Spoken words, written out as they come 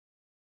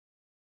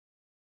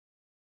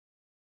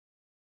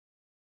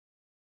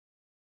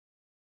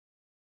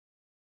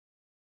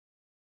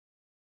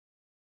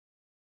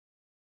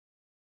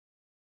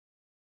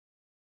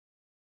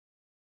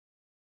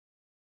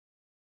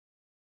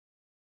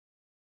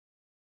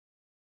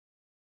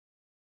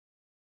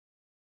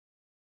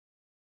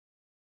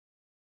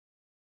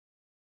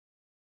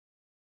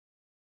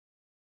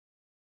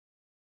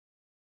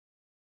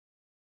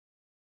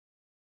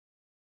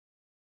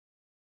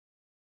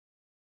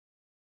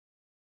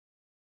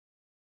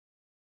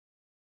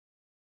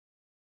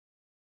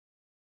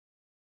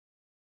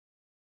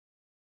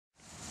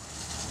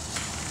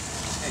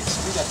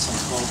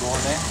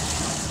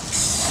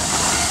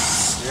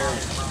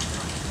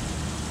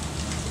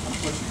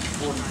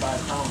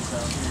45 pounds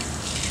down here.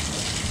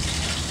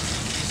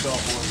 Saw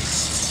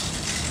boards.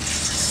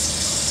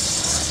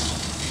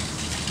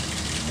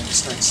 And then you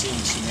start seeing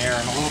some air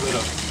and a little bit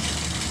of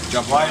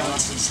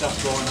violence and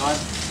stuff going on.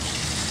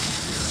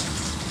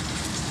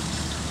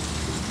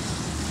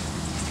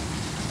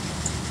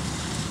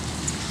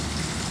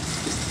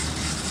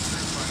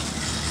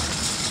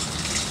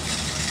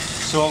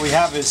 So what we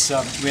have is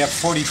we have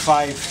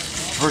 45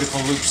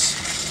 vertical loops,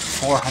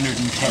 410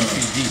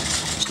 feet deep.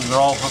 So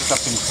they're all hooked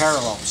up in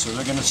parallel. So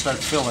they're going to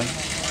start filling.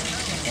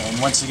 And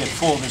once they get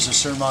full, there's a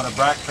certain amount of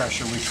back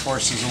pressure which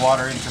forces the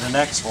water into the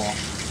next hole.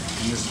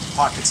 And there's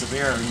pockets of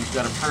air, and you've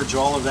got to purge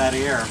all of that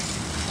air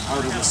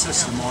out of the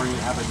system, or you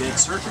have a dead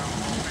circuit,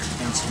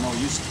 and it's no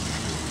use.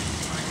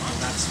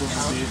 That's what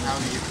we'll be able to do. How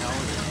do you tell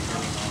it?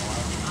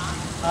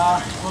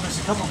 Well,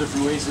 there's a couple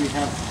different ways. We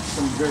have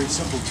some very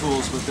simple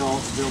tools, but they'll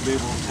be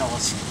able to tell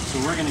us. So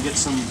we're going to get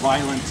some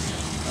violent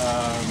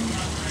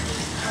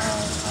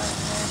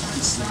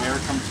pieces of air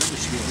come through.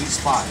 There should be at least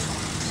 5.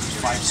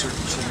 There's 5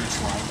 circuits in each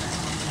line.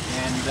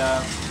 And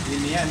in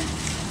the end,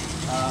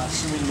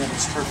 assuming that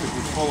it's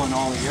perfectly full and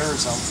all the air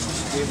is out, we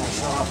should be able to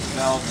shut off the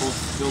valve,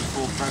 build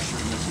full pressure.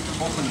 And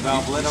open the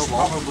valve, let out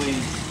probably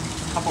a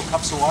couple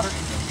cups of water.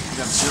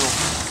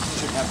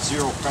 Should have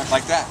zero pressure.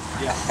 Like that?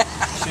 Yeah.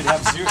 Should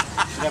have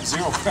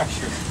zero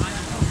pressure.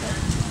 Okay.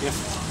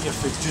 If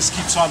it just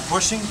keeps on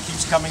pushing,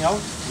 keeps coming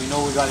out, we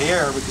know we got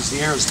air because the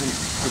air has been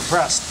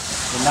compressed,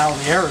 and now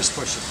the air is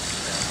pushing.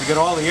 If you get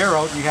all the air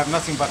out and you have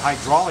nothing but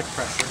hydraulic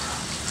pressure,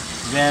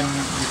 then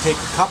you take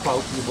the cup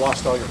out and you've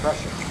lost all your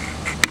pressure.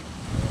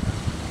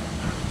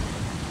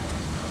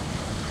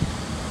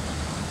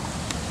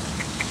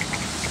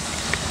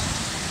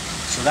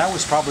 So that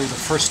was probably the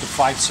first of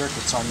 5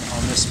 circuits on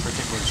this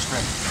particular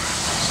string.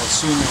 So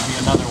soon there'll be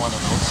another one of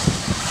those.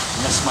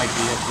 And this might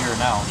be it here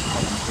now,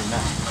 coming through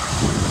now.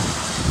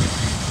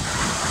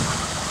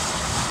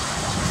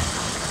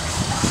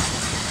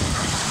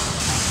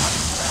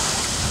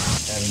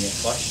 Having it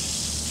flushed.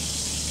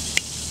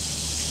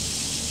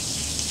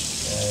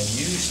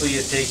 Usually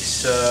it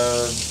takes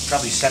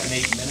probably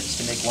 7-8 minutes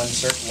to make one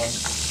circuit,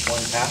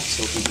 one path.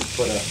 So if we could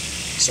put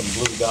some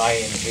blue dye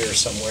in here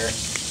somewhere,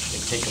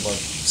 it'd take about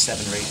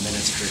 7 or 8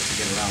 minutes for it to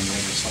get around the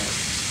other side.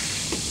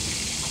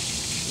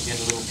 You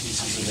get little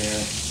pieces of air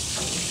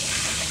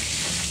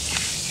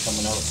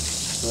coming out.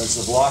 So as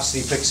the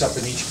velocity picks up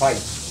in each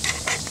pipe,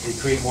 they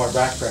create more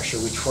back pressure,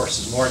 which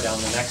forces more down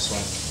the next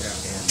one. Yeah.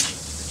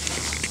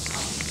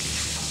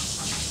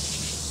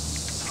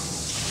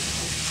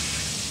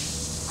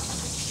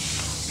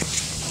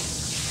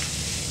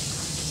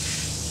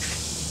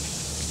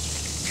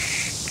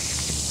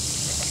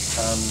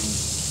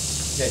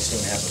 You guys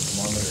don't have a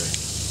thermometer.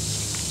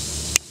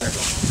 There we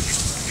go.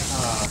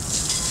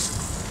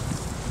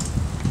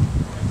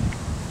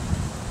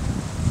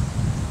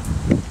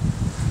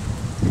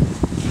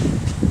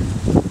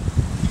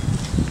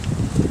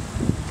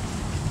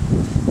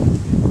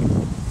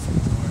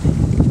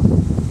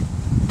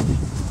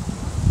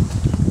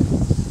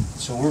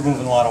 So we're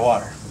moving a lot of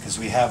water because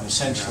we have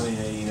essentially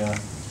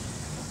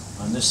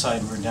on this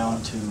side we're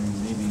down to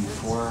maybe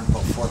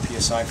about 4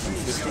 psi from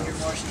 50.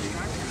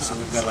 So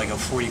we've got like a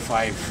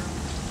 45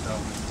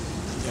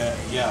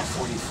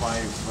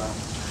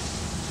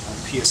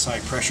 psi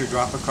pressure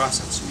drop across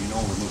it, so you know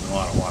we're moving a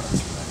lot of water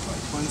through that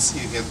pipe. Once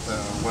you get the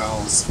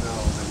wells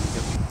filled and you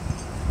get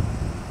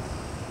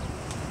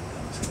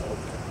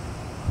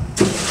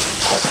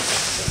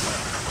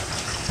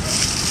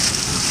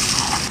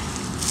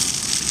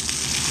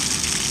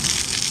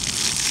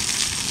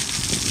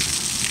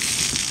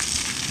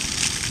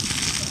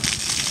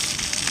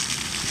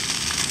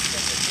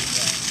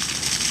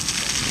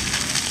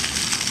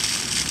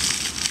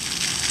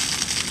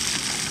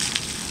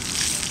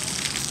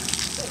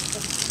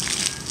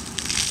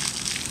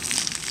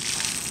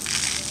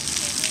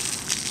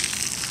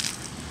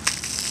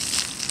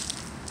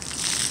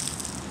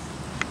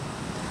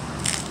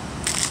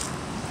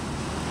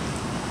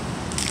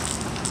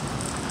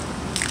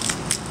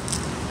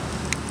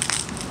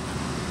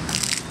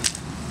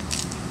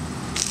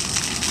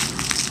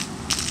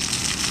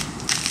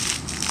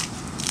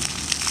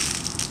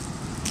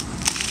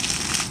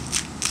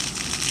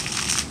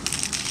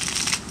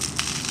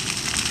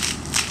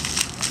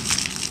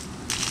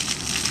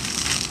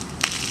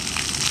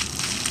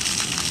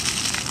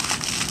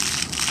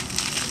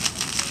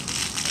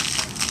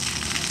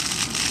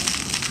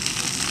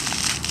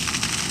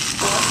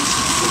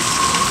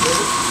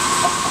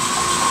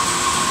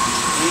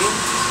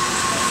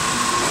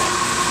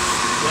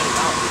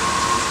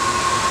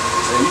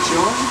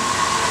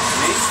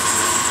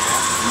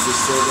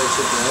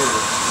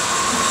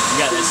You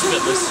got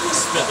this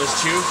spitless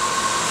chew? You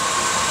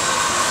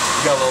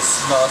got a little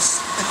snus.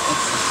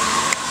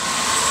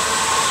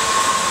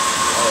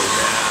 Oh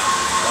yeah,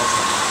 that's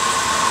nice.